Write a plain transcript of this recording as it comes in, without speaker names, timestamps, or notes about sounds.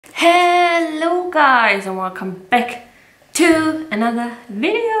Hello guys and welcome back to another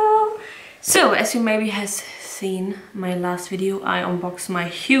video. So as you maybe has seen my last video, I unboxed my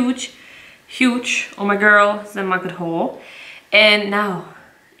huge Oh my girl the market haul, and now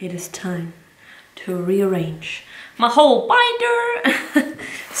it is time to rearrange my whole binder.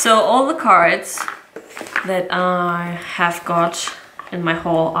 So all the cards that I have got in my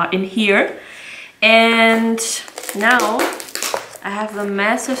haul are in here, and now I have the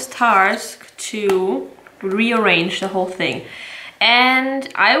massive task to rearrange the whole thing. And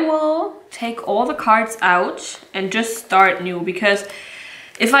I will take all the cards out and just start new, because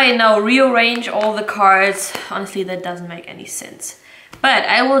if I now rearrange all the cards, honestly that doesn't make any sense. But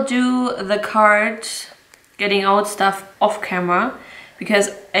I will do the card getting out stuff off camera,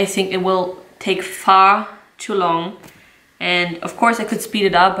 because I think it will take far too long. And of course I could speed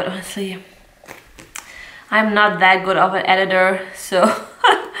it up, but honestly I'm not that good of an editor, so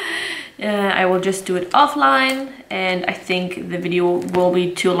I will just do it offline, and I think the video will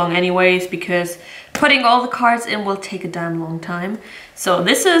be too long anyways, because putting all the cards in will take a damn long time. So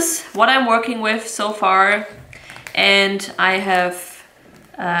this is what I'm working with so far, and I have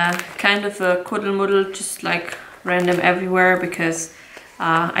kind of a kuddle-muddle, just like random everywhere, because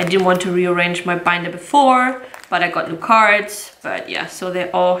I didn't want to rearrange my binder before, but I got new cards. But yeah, so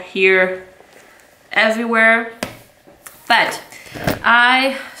they're all here everywhere. But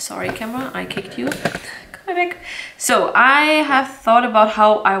sorry camera, I kicked you. Come back. So I have thought about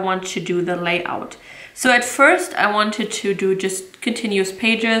how I want to do the layout. So at first I wanted to do just continuous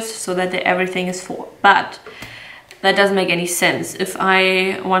pages so that everything is full, but that doesn't make any sense. If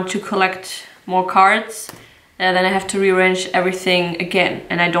I want to collect more cards, then I have to rearrange everything again,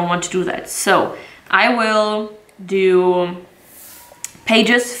 and I don't want to do that. So I will do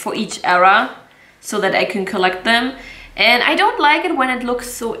pages for each era so that I can collect them. And I don't like it when it looks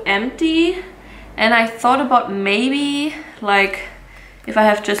so empty, and I thought about maybe like if I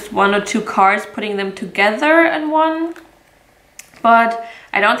have just one or two cards, putting them together in one, but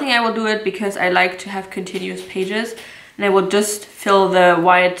I don't think I will do it, because I like to have continuous pages, and I will just fill the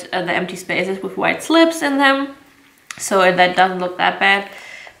the empty spaces with white slips in them, so that doesn't look that bad.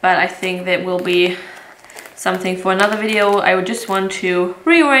 But I think that will be something for another video. I would just want to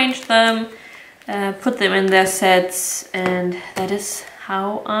rearrange them, put them in their sets, and that is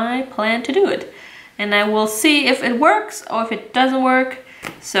how I plan to do it. And I will see if it works or if it doesn't work.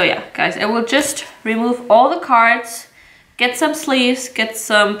 So yeah guys, I will just remove all the cards, get some sleeves, get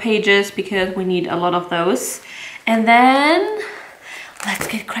some pages, because we need a lot of those, and then let's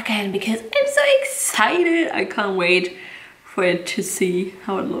get cracking, because I'm so excited. I can't wait for it to see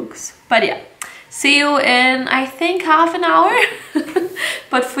how it looks. But yeah, see you in, I think, half an hour.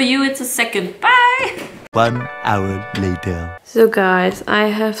 But for you it's a second. Bye! 1 hour later. So guys, I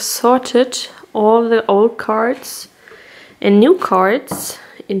have sorted all the old cards and new cards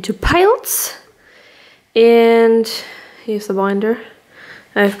into piles. And here's the binder.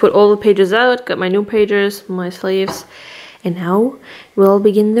 I've put all the pages out, got my new pages, my sleeves. And now we'll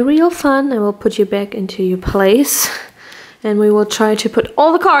begin the real fun. I will put you back into your place, and we will try to put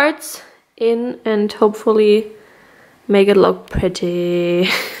all the cards in and hopefully make it look pretty.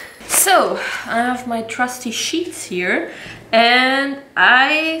 So I have my trusty sheets here, and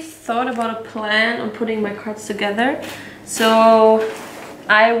I thought about a plan on putting my cards together. So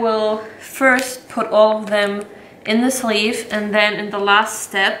I will first put all of them in the sleeve, and then in the last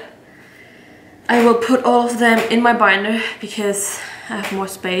step I will put all of them in my binder, because I have more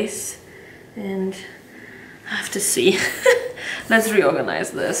space and I have to see. Let's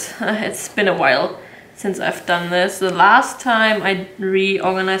reorganize this. It's been a while since I've done this. The last time I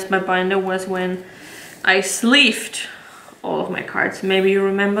reorganized my binder was when I sleeved all of my cards. Maybe you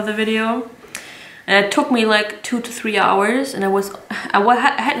remember the video. And it took me like 2 to 3 hours, and I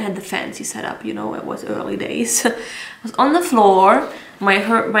hadn't had the fancy setup, you know, it was early days. I was on the floor, my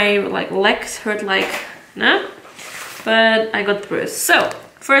like legs hurt like, nah, but I got through it. So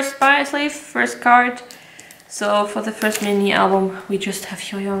first sleeve, first card. So for the first mini album, we just have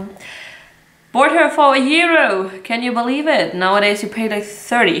Hyoyeon. Bought her for €1. Can you believe it? Nowadays you pay like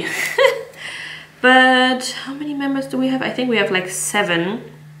 30. But how many members do we have? I think we have like 7.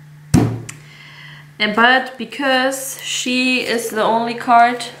 But because she is the only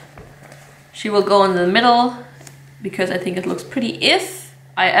card, she will go in the middle, because I think it looks pretty. If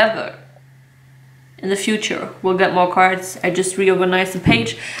I ever in the future will get more cards, I just reorganize the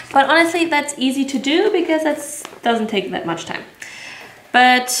page. But honestly that's easy to do, because that doesn't take that much time.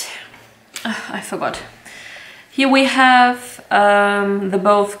 But I forgot. Here we have the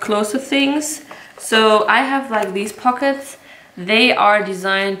both closer things. So I have like these pockets They are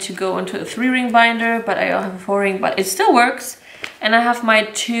designed to go into a 3-ring binder, but I have a 4-ring, but it still works. And I have my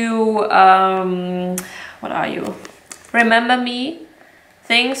 2, what are you? Remember Me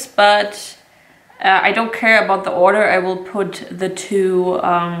things, but I don't care about the order. I will put the 2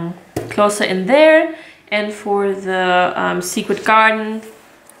 closer in there. And for the Secret Garden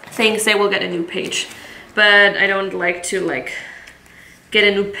things, they will get a new page. But I don't like to like get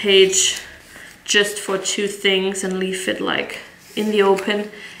a new page just for 2 things and leave it like in the open.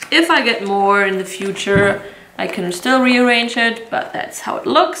 If I get more in the future, I can still rearrange it, but that's how it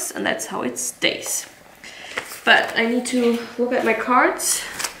looks and that's how it stays. But I need to look at my cards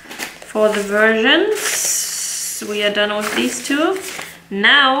for the versions. We are done with these 2.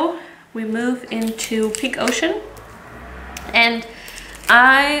 Now we move into Pink Ocean. And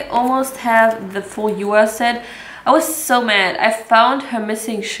I almost have the full US set. I was so mad. I found her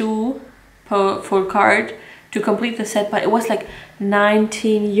missing shoe full card to complete the set, but it was like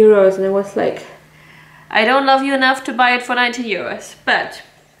 19 euros, and I was like, I don't love you enough to buy it for 19 euros. But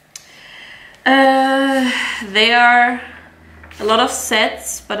they are a lot of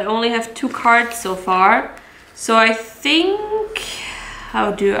sets, but I only have 2 cards so far. So I think,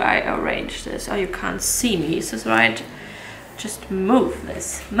 how do I arrange this? Oh, you can't see me, is this right? Just move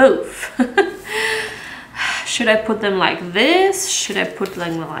this, move. Should I put them like this? Should I put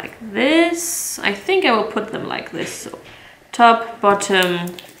them like this? I think I will put them like this. So top,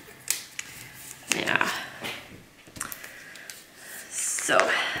 bottom, yeah. So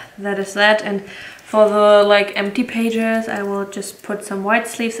that is that. And for the like empty pages, I will just put some white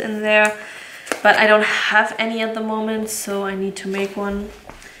sleeves in there. But I don't have any at the moment, so I need to make one.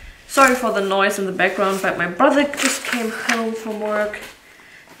 Sorry for the noise in the background, but my brother just came home from work.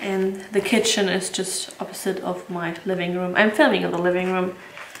 And the kitchen is just opposite of my living room. I'm filming in the living room,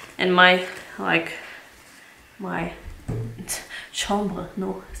 and my chambre,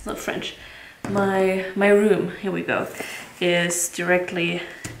 no, it's not French. My room, here we go, is directly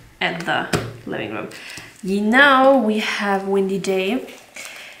at the living room. Now we have Windy Day,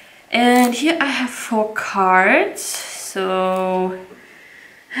 and here I have 4 cards. So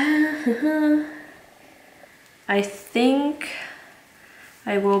I think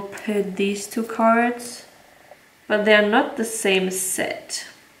I will put these 2 cards, but they're not the same set.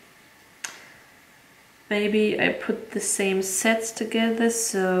 Maybe I put the same sets together,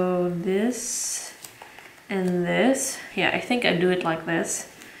 so this and this. Yeah, I think I do it like this,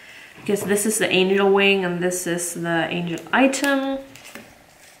 because this is the angel wing and this is the angel item.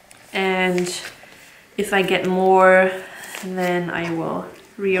 And if I get more, then I will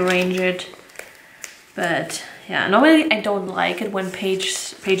rearrange it. But yeah, normally I don't like it when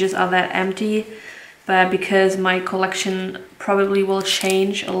pages are that empty, but because my collection probably will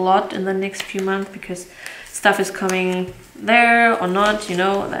change a lot in the next few months, because stuff is coming there or not, you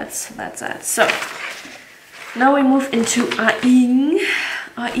know, that's that. So now we move into Aing.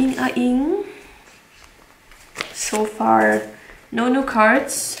 So far no new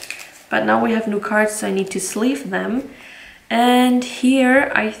cards, but now we have new cards, so I need to sleeve them. And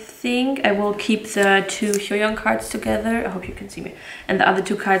here I think I will keep the 2 Hyoyeon cards together. I hope you can see me. And the other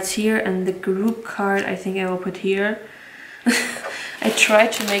 2 cards here, and the group card I think I will put here. I try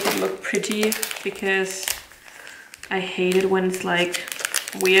to make it look pretty because I hate it when it's like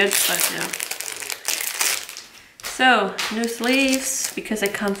weird, but yeah. So, new sleeves, because I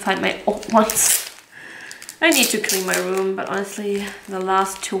can't find my old ones. I need to clean my room, but honestly the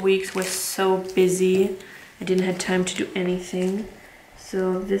last 2 weeks were so busy. I didn't have time to do anything.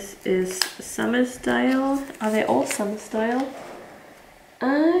 So this is summer style. Are they all summer style?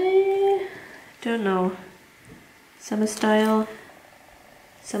 I don't know. Summer style,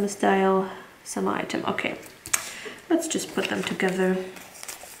 summer item. Okay, let's just put them together.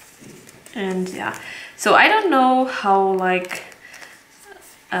 And yeah, so I don't know how like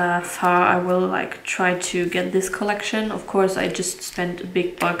far I will like try to get this collection. Of course, I just spent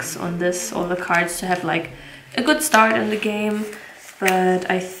big bucks on this, all the cards, to have like a good start in the game. But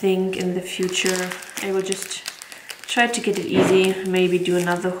I think in the future I will just try to get it easy, maybe do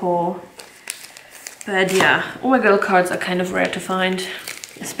another haul. But yeah, all my girl cards are kind of rare to find,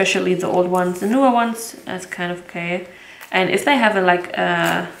 especially the old ones. The newer ones, that's kind of okay. And if they have a like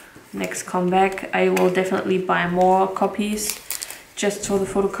next comeback, I will definitely buy more copies just for the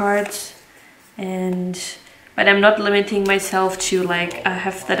photo cards. But I'm not limiting myself to like I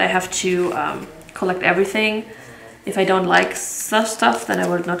have to collect everything. If I don't like such stuff, then I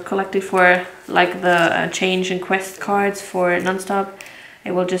will not collect it. For like the change and quest cards for non-stop, I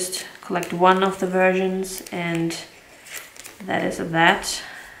will just collect one of the versions, and that is that.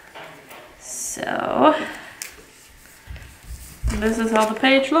 So And this is how the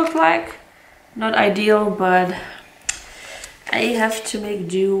page looks like. Not ideal, but I have to make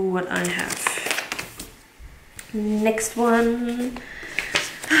do what I have. Next one.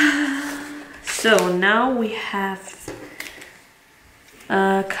 So now we have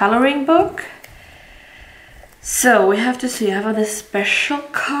a coloring book. So we have to see, I have this special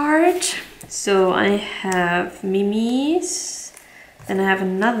card. So I have Mimi's, then I have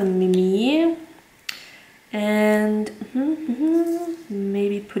another Mimi, and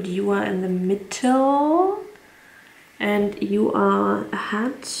maybe put you are in the middle, and you are a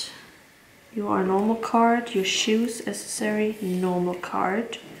hat, you are a normal card, your shoes accessory, normal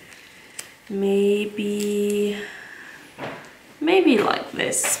card. Maybe like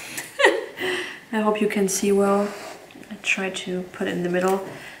this. I hope you can see well. I try to put it in the middle,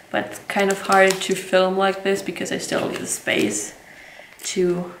 but it's kind of hard to film like this because I still need the space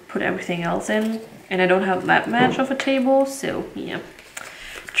to put everything else in, and I don't have that much of a table, so yeah,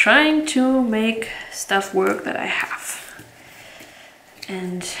 trying to make stuff work that I have.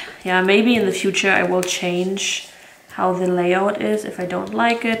 And yeah, maybe in the future I will change how the layout is if I don't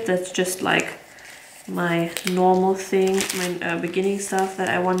like it. That's just like my normal thing, my beginning stuff that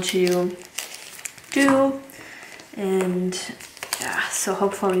I want to do. And yeah, so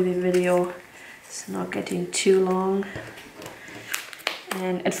hopefully the video is not getting too long.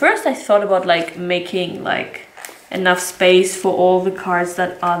 And at first I thought about like making like enough space for all the cards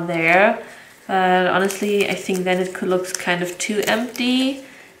that are there, but honestly I think then it looks kind of too empty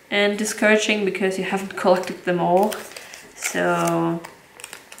and discouraging because you haven't collected them all. So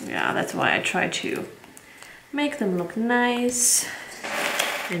yeah, that's why I try to make them look nice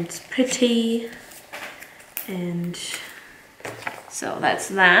and pretty. And so that's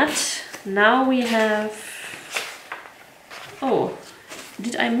that. Now we have, oh,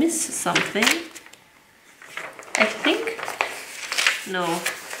 did I miss something? I think, no.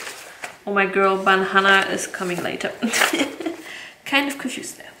 Oh, my girl Banhana is coming later. Kind of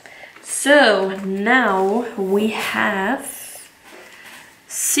confused there. So now we have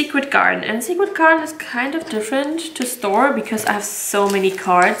Secret Garden, and Secret Garden is kind of different to store because I have so many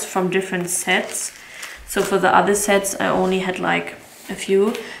cards from different sets. So for the other sets I only had like a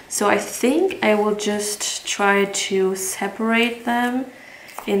few. So I think I will just try to separate them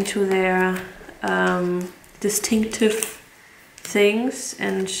into their distinctive things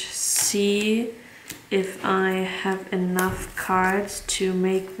and see if I have enough cards to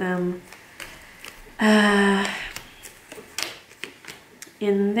make them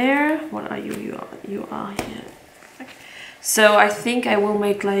in there. What are you? You are here. Okay. So I think I will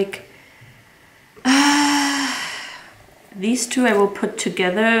make like these two I will put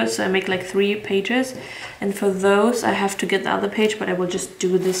together, so I make like 3 pages, and for those I have to get the other page, but I will just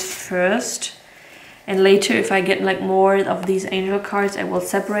do this first, and later if I get like more of these angel cards I will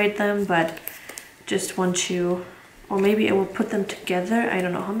separate them, but just want to, or maybe I will put them together. I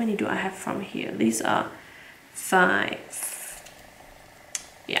don't know, how many do I have from here? These are 5.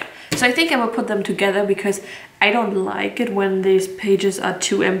 Yeah, so I think I will put them together because I don't like it when these pages are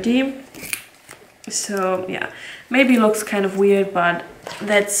too empty. So yeah, maybe looks kind of weird, but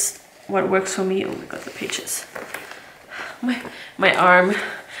that's what works for me. Oh my god, the pages. My arm is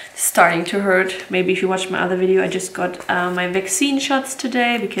starting to hurt. Maybe if you watched my other video, I just got my vaccine shots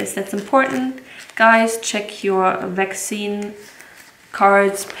today because that's important. Guys, check your vaccine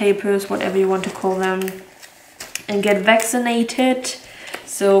cards, papers, whatever you want to call them, and get vaccinated.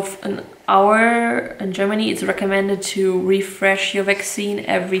 So in Germany, it's recommended to refresh your vaccine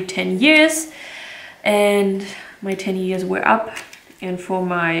every 10 years. And my 10 years were up, and for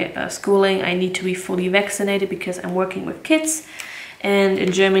my schooling I need to be fully vaccinated because I'm working with kids, and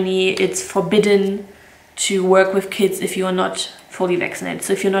in Germany it's forbidden to work with kids if you are not fully vaccinated.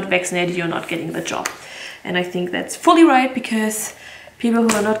 So if you're not vaccinated, you're not getting the job, and I think that's fully right because people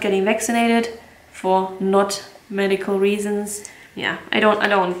who are not getting vaccinated for not medical reasons, yeah, I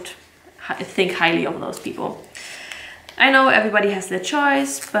don't think highly of those people. I know everybody has their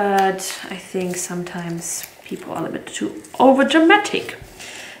choice, but I think sometimes people are a bit too over dramatic.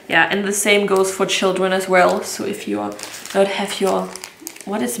 Yeah, and the same goes for children as well. So if you don't have your,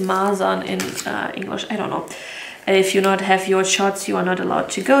 what is Masern in English? I don't know. If you not have your shots, you are not allowed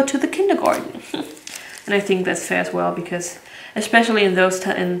to go to the kindergarten. And I think that's fair as well, because especially in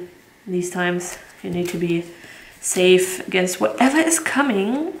these times, you need to be safe against whatever is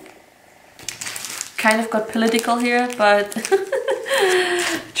coming. Kind of got political here, but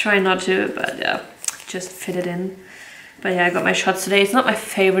try not to, but yeah, just fit it in. But yeah, I got my shots today. It's not my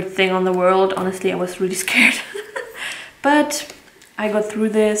favorite thing on the world. Honestly, I was really scared. But I got through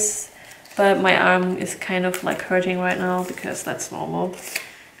this. but my arm is kind of like hurting right now because that's normal.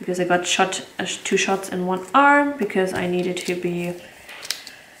 Because I got 2 shots in one arm because I needed to be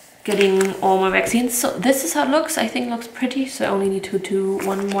getting all my vaccines. So this is how it looks. I think it looks pretty. So I only need to do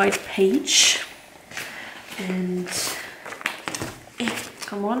 1 white page. And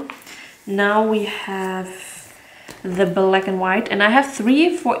come on. Now we have the black and white. And I have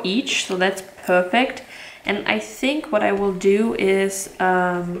 3 for each. So that's perfect. And I think what I will do is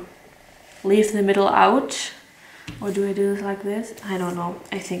leave the middle out. Or do I do this like this? I don't know.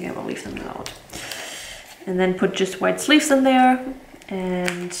 I think I will leave the middle out. And then put just white sleeves in there.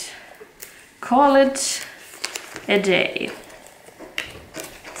 And call it a day.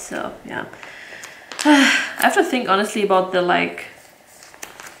 So yeah, I have to think honestly about the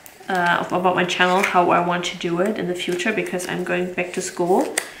about my channel, how I want to do it in the future, because I'm going back to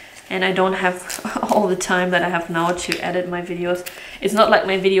school and I don't have all the time that I have now to edit my videos. It's not like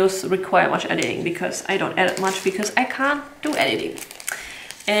my videos require much editing, because I don't edit much because I can't do editing.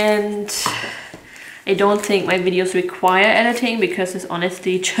 And I don't think my videos require editing because it's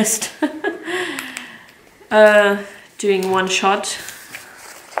honestly just doing 1 shot.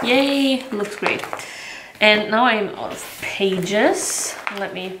 Yay, looks great. And now I'm out of pages.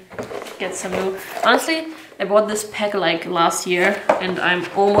 Let me get some new. Honestly, I bought this pack like last year and I'm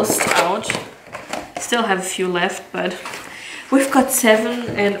almost out. Still have a few left, but we've got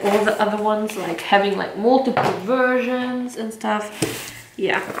 7 and all the other ones like having like multiple versions and stuff.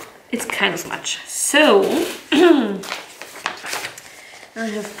 Yeah. It's kind of much. So I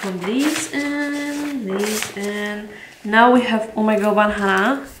have put these in. Now we have Oh My Girl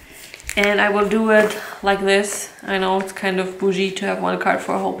Banhana, and I will do it like this. I know it's kind of bougie to have 1 card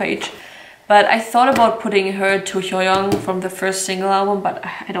for a whole page, but I thought about putting her to Hyoyoung from the first single album, but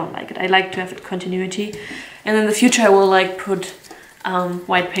I don't like it. I like to have it continuity, and in the future I will like put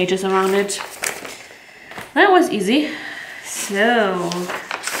white pages around it. That was easy. So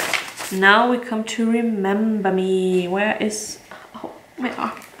now we come to Remember Me. Where is... oh, my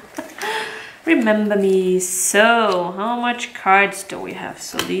arm. Remember Me. So, how much cards do we have?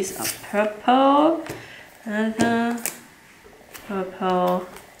 So these are purple. Purple.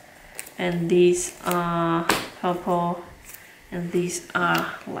 And these are purple. And these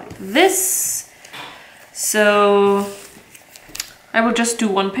are like this. So, I will just do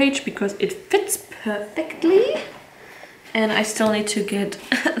 1 page because it fits perfectly. And I still need to get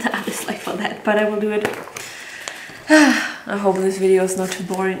the other slide for that, but I will do it. I hope this video is not too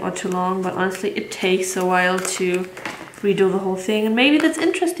boring or too long, but honestly it takes a while to redo the whole thing. And maybe that's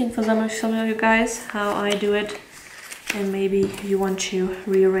interesting for some of you guys, how I do it. And maybe you want to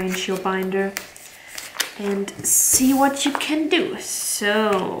rearrange your binder and see what you can do.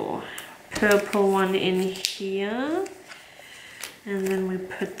 So, purple one in here. And then we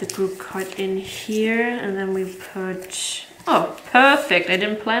put the group card in here, and then we put... oh, perfect! I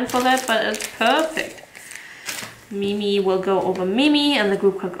didn't plan for that, but it's perfect. Mimi will go over Mimi, and the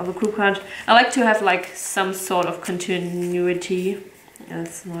group card over group card. I like to have like some sort of continuity.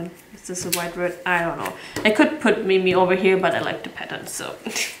 That's not... is this a white word? I don't know. I could put Mimi over here, but I like the pattern, so...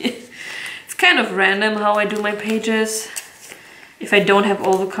 it's kind of random how I do my pages. If I don't have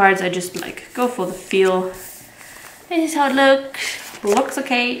all the cards, I just like go for the feel. This is how it looks. Looks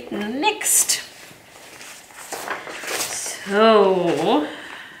okay. Next. So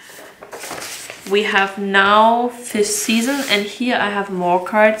we have now 5th season, and here I have more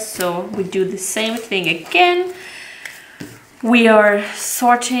cards. So we do the same thing again. We are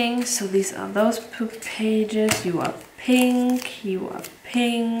sorting. So these are those pages. You are pink. You are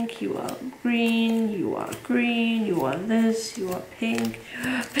pink. You are green. You are green. You are this. You are pink.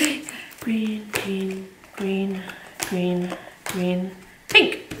 Pink. Green. Green. Green. Green, green,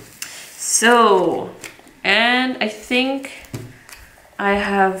 pink. So, and I think I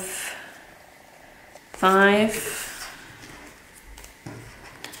have 5.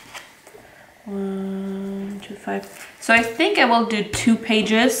 1, 2, 5. So I think I will do 2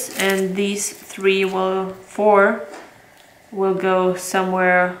 pages, and these 4 will go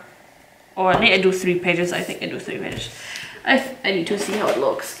somewhere. Or I do 3 pages. I think I do 3 pages. I need to see how it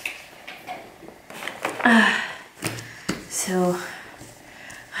looks. So,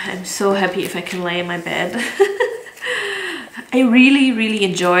 I'm so happy if I can lay in my bed. I really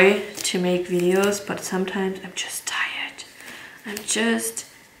enjoy to make videos, but sometimes I'm just tired. I'm just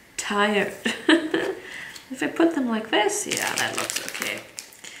tired. If I put them like this, yeah, that looks okay.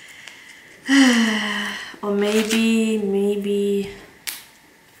 Or maybe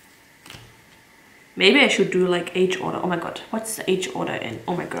I should do like age order. Oh my god, what's the age order in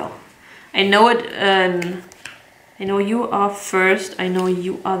Oh My Girl? I know it I know you are first. I know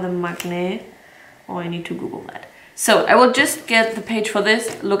you are the magne. Oh, I need to Google that. So I will just get the page for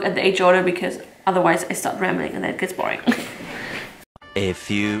this, look at the age order, because otherwise I start rambling and that gets boring. A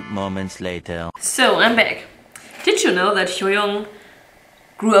few moments later. So I'm back. Did you know that Hyoyoung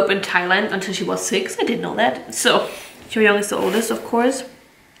grew up in Thailand until she was 6? I didn't know that. So Hyoyoung is the oldest, of course.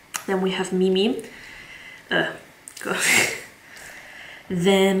 Then we have Mimi.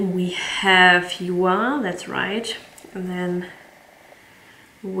 Then we have Yua, that's right. And then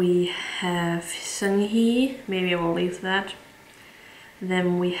we have Seunghee, maybe I will leave that.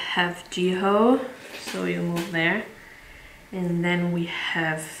 Then we have Jiho, so you move there. And then we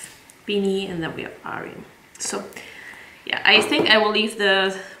have Beanie, and then we have Arin. So yeah, I think I will leave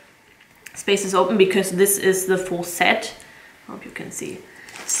the spaces open because this is the full set. I hope you can see.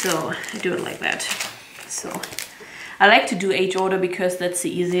 So I do it like that. So I like to do age order because that's the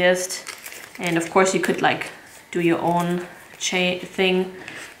easiest. And of course you could like do your own thing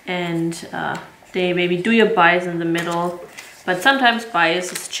and they maybe do your bias in the middle. But sometimes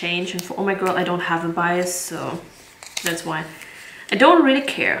biases change, and for Oh My Girl I don't have a bias, so that's why I don't really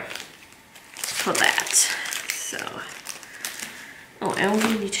care for that. So, oh, I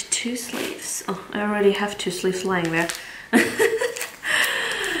only need 2 sleeves. Oh, I already have 2 sleeves lying there.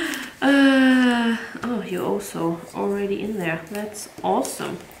 Oh, you're also already in there. That's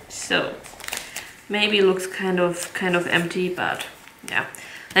awesome. So maybe it looks kind of empty, but yeah.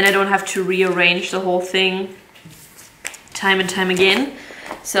 Then I don't have to rearrange the whole thing time and time again.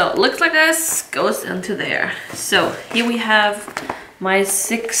 So it looks like this, goes into there. So here we have my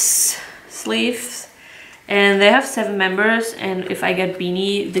 6 sleeves, and they have 7 members. And if I get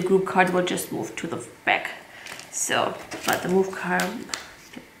Beanie, the group card will just move to the back. So, but the move card,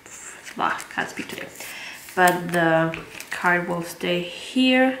 can't speak today. But the card will stay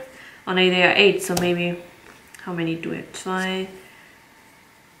here. Oh no, there are 8, so maybe, how many do we have? 2,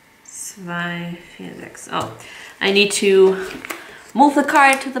 4, 6. Oh, I need to move the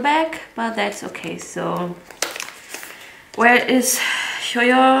card to the back, but that's okay. So, where is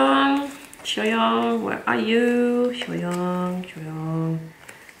Hyoyoung? Hyoyoung, where are you? Hyoyoung, Hyoyoung.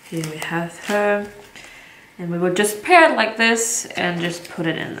 Here we have her. And we will just pair it like this and just put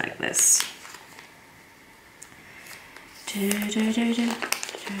it in like this.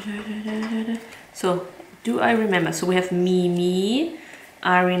 So, do I remember? So we have Mimi,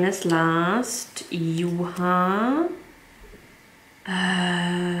 Arin is last, Yuha.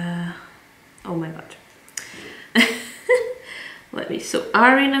 Oh my god. So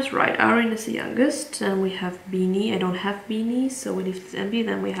Arin is right. Arin is the youngest. And we have Beanie. I don't have Beanie, so we leave this empty.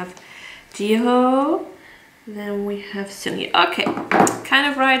 Then we have Jiho. Then we have Seunghee. Okay, kind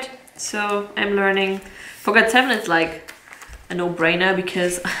of right. So I'm learning. For grade 7 it's like a no-brainer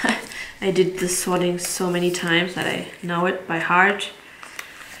because I did this sorting so many times that I know it by heart.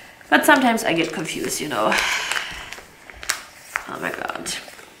 But sometimes I get confused, you know. Oh my god.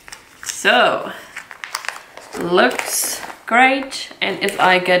 So, looks great. And if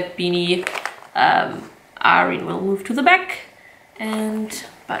I get Beanie, Arin will move to the back.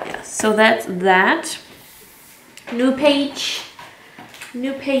 But yeah, so that's that. New page.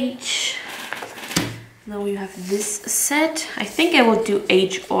 New page. Now we have this set. I think I will do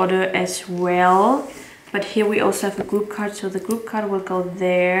age order as well. But here we also have a group card, so the group card will go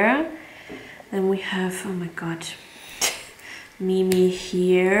there. Then we have, oh my god, Mimi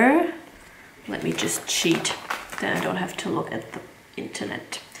here. Let me just cheat, then I don't have to look at the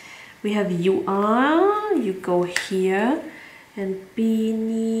internet. We have you go here. And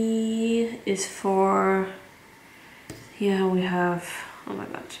Beanie is for, here we have, oh my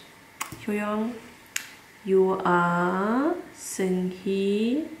god, Hyoyoung,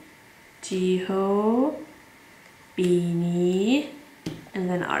 Seunghee, Jiho, Beanie, and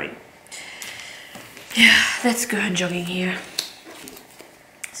then Arin. Yeah, let's go jogging here.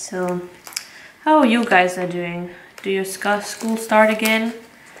 So, how you guys are doing? Do your school start again?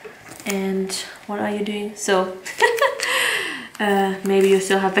 And what are you doing? So, maybe you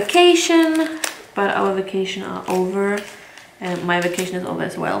still have vacation, but our vacation are over. And my vacation is over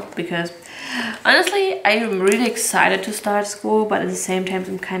as well, because honestly, I'm really excited to start school, but at the same time,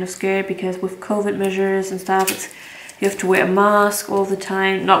 I'm kind of scared because with COVID measures and stuff, you have to wear a mask all the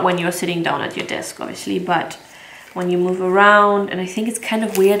time. Not when you're sitting down at your desk, obviously, but when you move around. And I think it's kind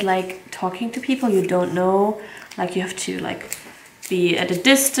of weird, like talking to people you don't know. Like you have to like be at a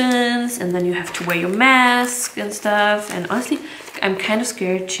distance, and then you have to wear your mask and stuff. And honestly, I'm kind of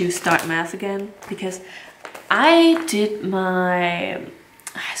scared to start math again, because I did my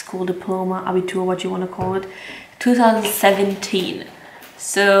high school diploma, Abitur, what you want to call it, 2017.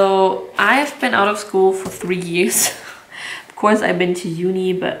 So I've been out of school for 3 years. Of course I've been to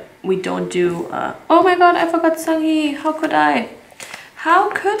uni, but we don't do oh my god, I forgot Sungi. How could I? How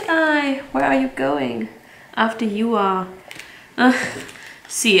could I? Where are you going? After you are.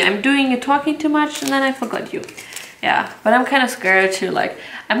 See, I'm doing talking too much and then I forgot you. Yeah, but I'm kind of scared to like,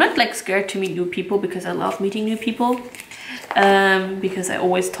 I'm not like scared to meet new people because I love meeting new people. Because I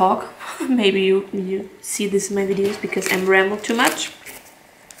always talk. Maybe you see this in my videos because I ramble too much.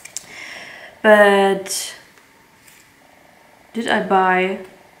 But did I buy?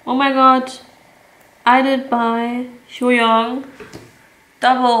 Oh my god, I did buy Xiaoyang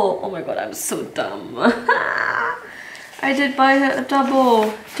double. Oh my god, I'm so dumb. I did buy her a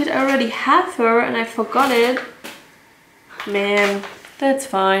double. Did I already have her and I forgot it? Man, that's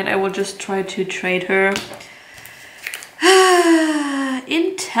fine. I will just try to trade her.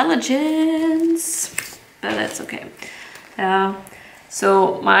 Intelligence. But that's okay. Yeah.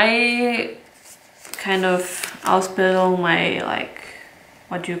 So my kind of Ausbildung, my like,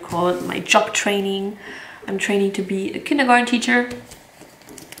 what do you call it? My job training. I'm training to be a kindergarten teacher.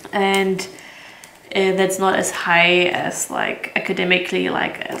 And that's not as high as like academically,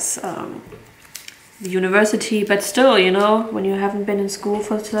 like as the university, but still, you know, when you haven't been in school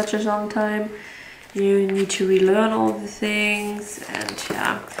for such a long time, you need to relearn all the things. And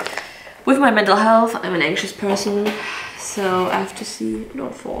yeah, with my mental health, I'm an anxious person, so I have to see,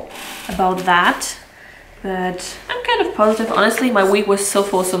 don't fall about that. But I'm kind of positive. Honestly, my week was so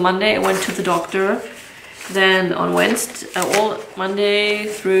full. So Monday I went to the doctor. Then on Wednesday, all Monday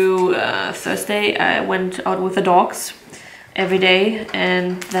through Thursday, I went out with the dogs every day.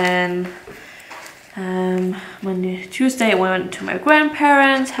 And then Monday, Tuesday, I went to my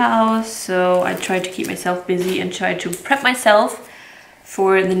grandparents' house. So I tried to keep myself busy and tried to prep myself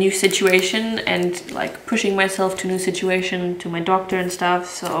for the new situation and like pushing myself to new situation, to my doctor and stuff.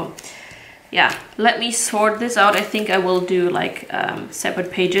 So yeah, let me sort this out. I think I will do like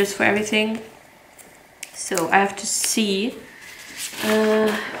separate pages for everything. So I have to see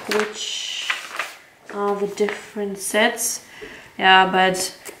which are the different sets. Yeah,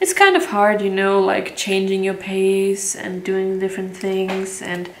 but it's kind of hard, you know, like changing your pace and doing different things.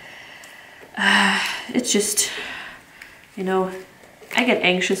 And it's just, you know, I get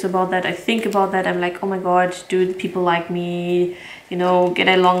anxious about that. I think about that. I'm like, oh my god, do people like me? You know, get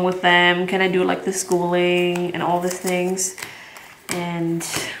along with them? Can I do like the schooling and all these things? And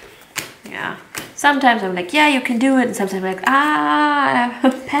yeah, sometimes I'm like, yeah, you can do it. And sometimes I'm like, I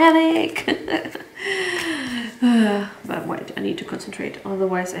have panic. But wait, I need to concentrate.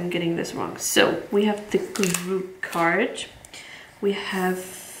 Otherwise, I'm getting this wrong. So we have the group card. We have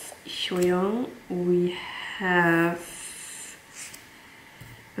Xiaoyang. We have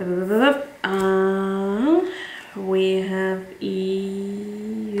we have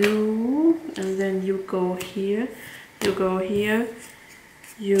EU, and then you go here, you go here,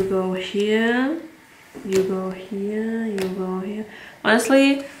 you go here, you go here, you go here.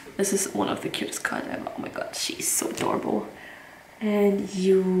 Honestly, this is one of the cutest cards ever. Oh my god, she's so adorable. And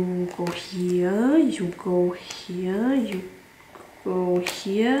you go here, you go here, you go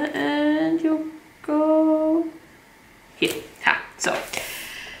here, and you go here. Ha,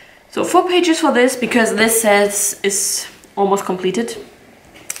 so 4 pages for this, because this set is almost completed.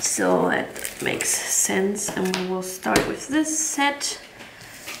 So that makes sense. And we will start with this set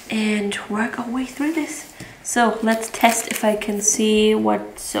and work our way through this. So let's test if I can see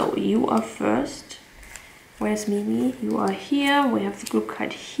what. So you are first. Where's Mimi? You are here. We have the group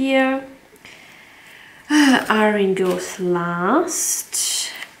card here. Arin goes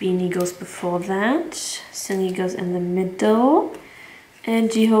last. Beanie goes before that. Sungi goes in the middle.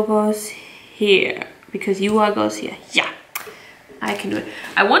 And Jiho goes here. Because Yua goes here. Yeah, I can do it.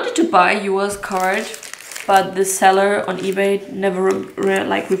 I wanted to buy Yua's card, but the seller on eBay never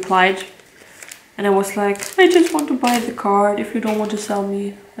replied. And I was like, I just want to buy the card. If you don't want to sell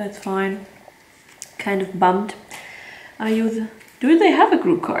me, that's fine. Kind of bummed. Are you the... Do they have a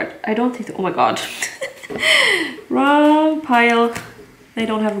group card? I don't think so. Oh my god. Wrong pile. They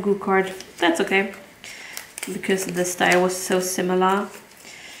don't have a group card. That's okay. Because the style was so similar.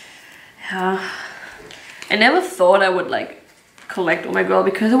 Yeah. I never thought I would like collect Oh My Girl,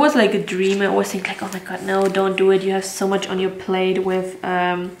 because it was like a dream. I always think like, oh my god, no, don't do it. You have so much on your plate with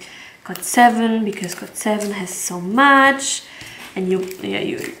GOT7, because GOT7 has so much, and you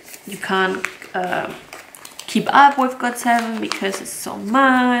can't keep up with GOT7 because it's so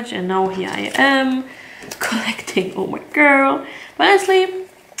much. And now here I am collecting Oh My Girl. But honestly,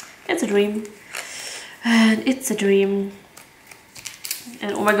 it's a dream. And it's a dream.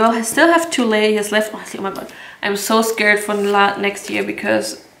 And Oh My Girl still have 2 layers left. Oh my god, I'm so scared for next year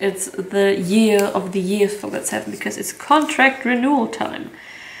because it's the year of the years for GOT7 because it's contract renewal time.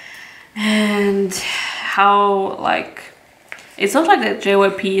 And how, like, it's not like that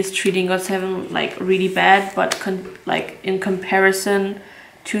JYP is treating GOT7 like really bad, but like in comparison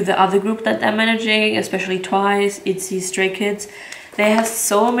to the other group that they're managing, especially Twice, ITZY, Stray Kids, they have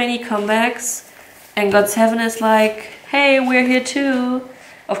so many comebacks, and GOT7 is like, hey, we're here too.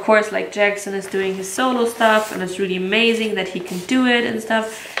 Of course, like, Jackson is doing his solo stuff, and it's really amazing that he can do it and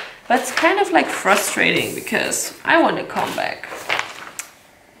stuff, but it's kind of like frustrating because I want to come back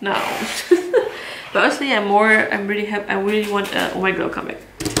now. But honestly, I'm really happy. I really want a Oh My Girl comeback.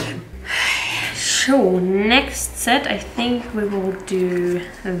 So next set, I think we will do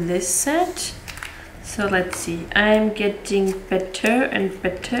this set. So let's see. I'm getting better and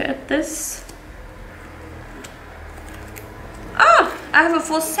better at this. Ah, I have a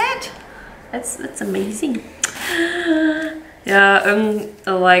full set. That's amazing. Yeah,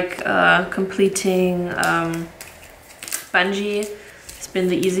 completing Bungie has been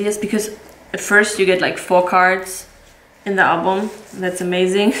the easiest because at first you get like 4 cards in the album. That's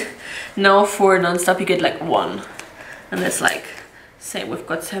amazing. Now for non-stop you get like 1. And that's like, same with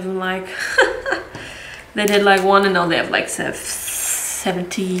GOT7, like they did like 1 and now they have like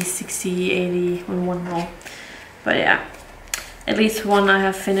 70, 60, 80 and 1 more. But yeah, at least 1 I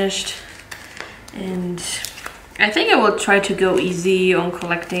have finished. And I think I will try to go easy on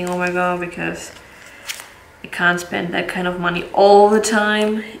collecting Oh My God because I can't spend that kind of money all the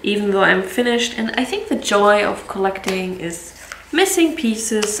time, even though I'm finished. And I think the joy of collecting is missing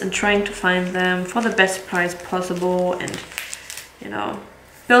pieces and trying to find them for the best price possible, and, you know,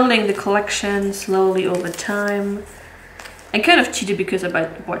 building the collection slowly over time. I kind of cheated because I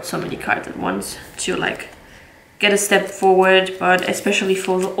bought so many cards at once to like get a step forward, but especially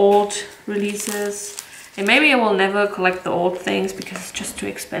for the old releases. And maybe I will never collect the old things because it's just too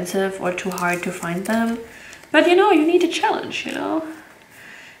expensive or too hard to find them. But you know, you need a challenge, you know?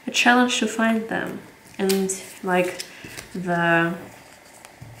 A challenge to find them. And like the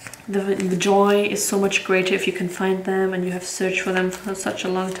joy is so much greater if you can find them and you have searched for them for such a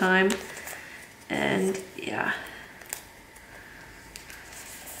long time. And yeah.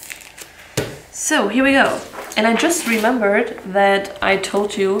 So here we go. And I just remembered that I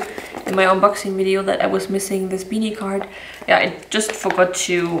told you in my unboxing video that I was missing this beanie card. Yeah, I just forgot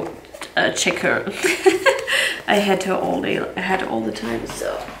to check her. I had her all day. I had her all the time.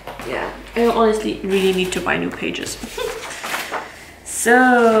 So yeah, I honestly really need to buy new pages.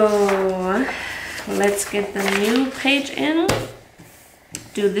 So let's get the new page in.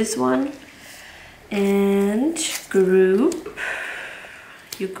 Do this one and group.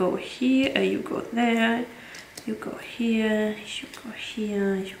 You go here, you go there, you go here, you go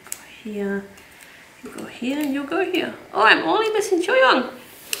here, you go here, you go here, and you go here. Oh, I'm only missing Choyoung.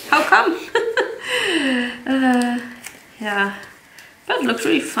 How come? Yeah, but it looks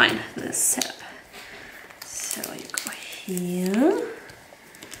really fine, this setup. So you go here.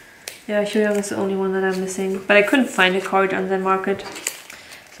 Yeah, Choyoung is the only one that I'm missing, but I couldn't find a card on the market.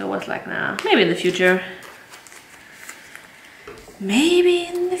 So I was like, nah, maybe in the future. Maybe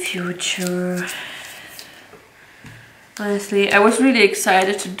in the future. Honestly, I was really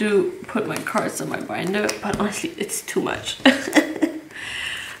excited to put my cards on my binder, but honestly, it's too much.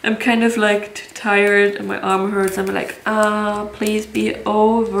 I'm kind of like tired and my arm hurts. I'm like, please be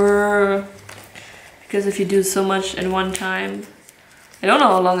over. Because if you do so much in one time, I don't know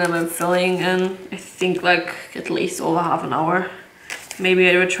how long I'm filming, and I think like at least over half an hour. Maybe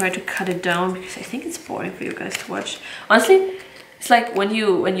I will try to cut it down because I think it's boring for you guys to watch. Honestly, it's like when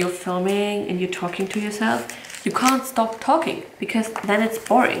you're filming and you're talking to yourself, you can't stop talking because then it's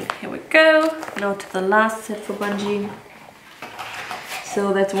boring. Here we go. Now to the last set for Bungie.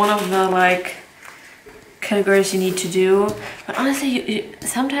 So that's one of the like categories you need to do. But honestly,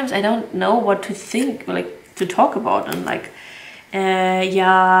 sometimes I don't know what to think, like to talk about, and like,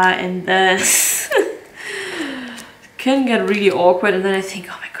 yeah, and this can get really awkward. And then I think,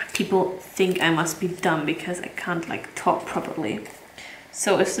 oh my god, people think I must be dumb because I can't like talk properly.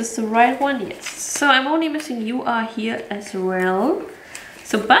 So is this the right one? Yes. So I'm only missing You Are Here as well.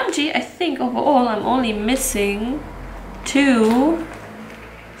 So Bungie, I think overall I'm only missing 3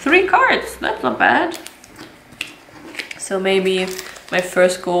 cards. That's not bad. So maybe my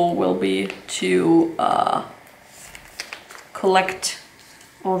first goal will be to collect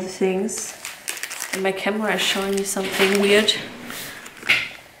all the things. And my camera is showing me something weird.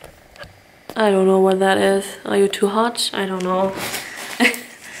 I don't know what that is. Are you too hot? I don't know.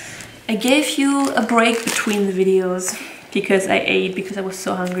 I gave you a break between the videos. because I ate because I was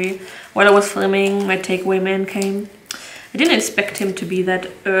so hungry. While I was filming, my takeaway man came. I didn't expect him to be that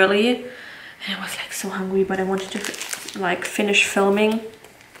early, and I was like so hungry, but I wanted to like finish filming,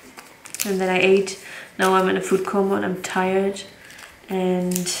 and then I ate. Now I'm in a food coma and I'm tired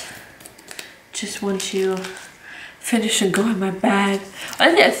and just want to finish and go in my bed.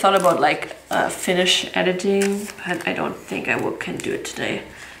 Honestly, I thought about like finish editing, but I don't think I can do it today,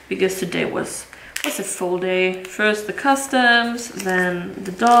 because today was a full day. First the customs, then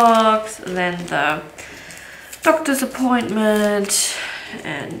the dogs, then the doctor's appointment,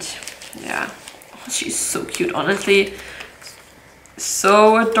 and yeah, she's so cute, honestly,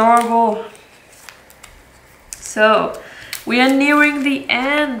 so adorable. So we are nearing the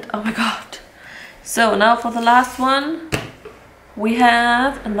end. Oh my god. So now for the last one, we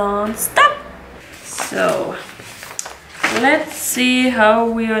have a non-stop. So let's see how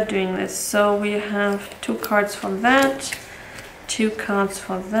we are doing this. So we have 2 cards for that, 2 cards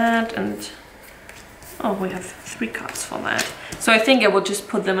for that, and oh, we have 3 cards for that. So I think I will just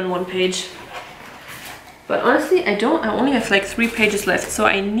put them in one page. But honestly, I only have like 3 pages left, so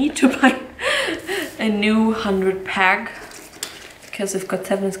I need to buy a new 100 pack. Because if God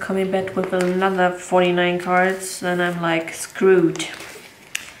 7 is coming back with another 49 cards, then I'm like screwed.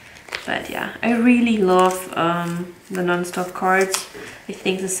 But yeah, I really love the non-stop cards. I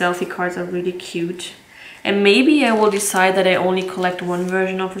think the selfie cards are really cute. And maybe I will decide that I only collect one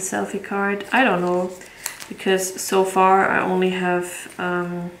version of the selfie card. I don't know. Because so far I only have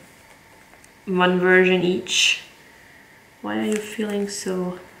one version each. Why are you feeling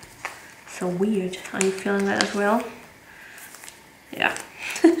so weird? Are you feeling that as well? Yeah.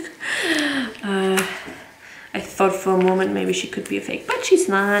 I thought for a moment maybe she could be a fake, but she's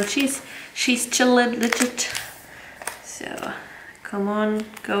not. She's chill legit. So come on,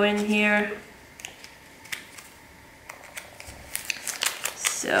 go in here.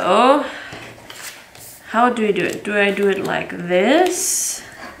 So how do we do it? Do I do it like this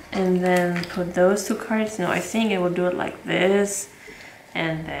and then put those 2 cards? No, I think I will do it like this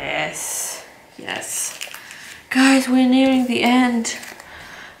and this. Yes. Guys, we're nearing the end.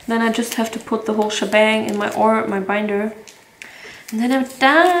 Then I just have to put the whole shebang in my binder. And then I'm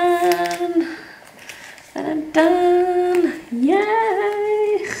done. Then I'm done.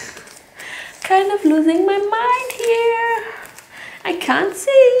 Yay! Kind of losing my mind here. I can't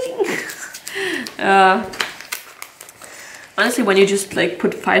sing. Honestly, when you just like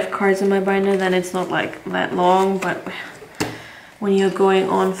put 5 cards in my binder, then it's not like that long, but when you're going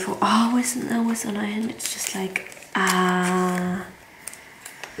on for hours and hours on end, it's just like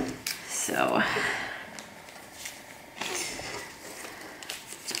so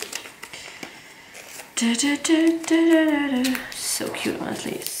so cute,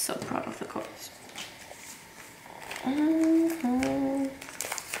 honestly. So proud of the cards.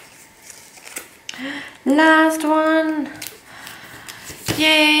 Last one.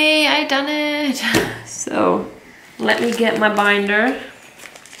 Yay, I done it. So let me get my binder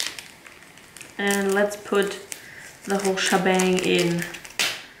and let's put the whole shebang in.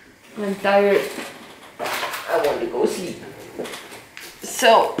 I'm tired. I want to go sleep.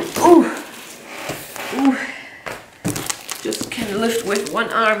 So, just can lift with one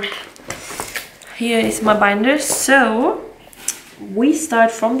arm. Here is my binder. So we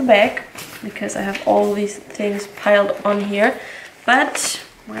start from the back because I have all these things piled on here. But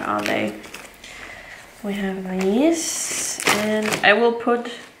where are they? We have these, and I will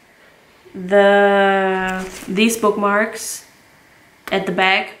put these bookmarks at the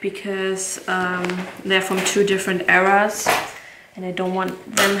back because they're from 2 different eras and I don't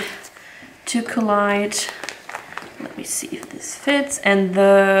want them to collide. Let me see if this fits. And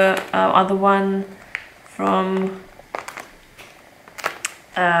the other one from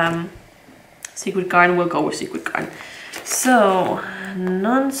Secret Garden will go with Secret Garden. So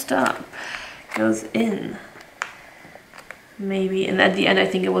non-stop goes in. Maybe, and at the end I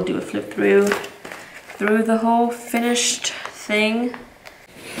think I will do a flip through the whole finished thing.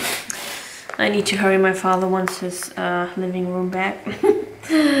 I need to hurry. My father wants his living room back.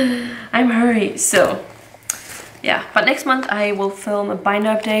 I'm hurry. So yeah, but next month I will film a binder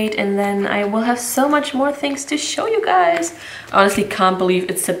update and then I will have so much more things to show you guys. I honestly can't believe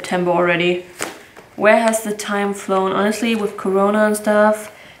it's September already. Where has the time flown? Honestly, with Corona and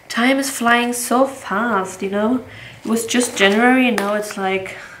stuff, time is flying so fast, you know? It was just January and now it's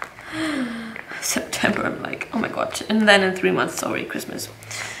like September. I'm like, oh my god. And then in 3 months, sorry, Christmas.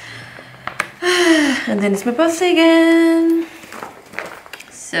 And then it's my birthday again.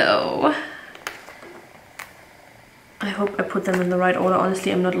 So I hope I put them in the right order.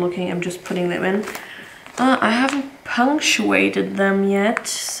 Honestly, I'm not looking, I'm just putting them in. I haven't punctuated them yet.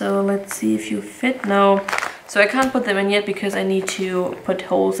 So let's see if you fit. No. So I can't put them in yet because I need to put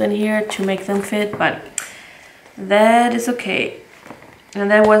holes in here to make them fit, but that is okay. And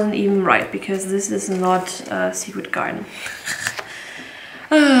that wasn't even right because this is not a secret garden.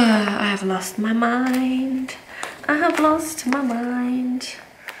 I have lost my mind. I have lost my mind.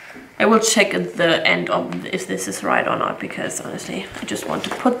 I will check at the end of if this is right or not because honestly, I just want to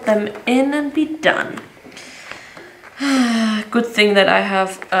put them in and be done. Good thing that I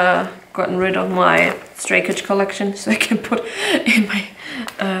have gotten rid of my Stray Kids collection so I can put in my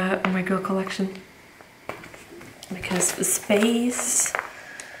Oh My Girl collection. Because the space,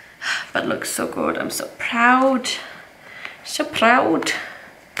 but looks so good. I'm so proud. So proud.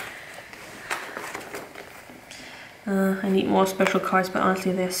 I need more special cards, but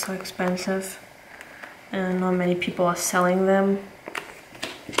honestly they're so expensive and not many people are selling them.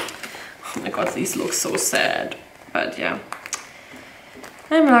 Oh my god, these look so sad. But yeah,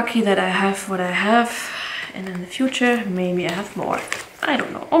 I'm lucky that I have what I have, and in the future maybe I have more. I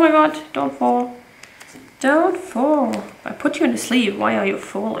don't know. Oh my god, don't fall. Don't fall. I put you in the sleeve. Why are you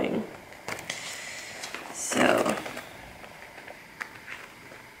falling? So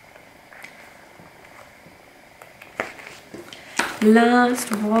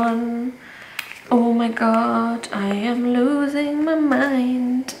last one. Oh my god, I am losing my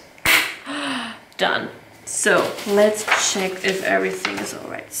mind. Done. So let's check if everything is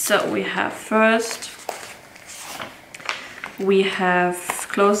alright. So we have first, we have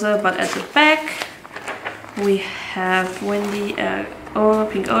closer but at the back. We have windy,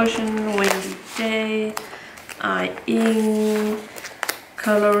 Pink Ocean, windy day, I Ing,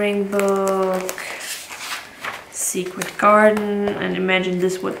 coloring book, secret garden, and imagine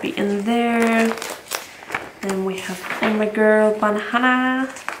this would be in there. Then we have Oh My Girl, Banhana.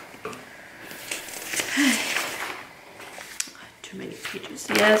 Too many pages.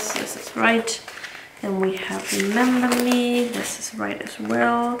 Yes, this is right. Then we have Remember Me. This is right as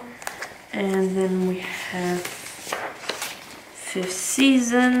well. And then we have Fifth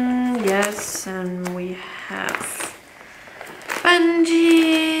Season. Yes, and we have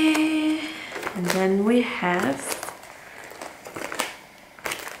Bungie. And then we have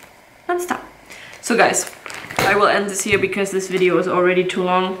Non-Stop. So guys, I will end this here because this video is already too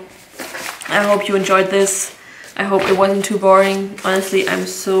long. I hope you enjoyed this. I hope it wasn't too boring. Honestly, I'm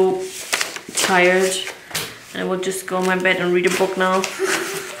so tired. I will just go in my bed and read a book now.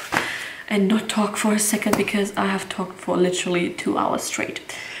 And not talk for a second because I have talked for literally 2 hours straight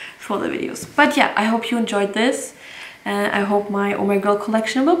for the videos. But yeah, I hope you enjoyed this. I hope my Oh My Girl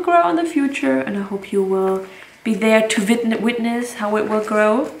collection will grow in the future. And I hope you will be there to witness how it will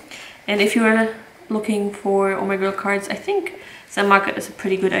grow. And if you're looking for Oh My Girl cards, I think Zen Market is a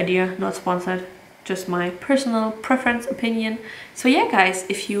pretty good idea. Not sponsored, just my personal preference opinion. So yeah guys,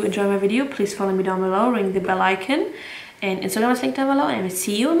 if you enjoy my video, please follow me down below, ring the bell icon, and Instagram is linked down below, and I will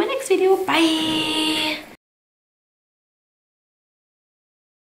see you in my next video. Bye!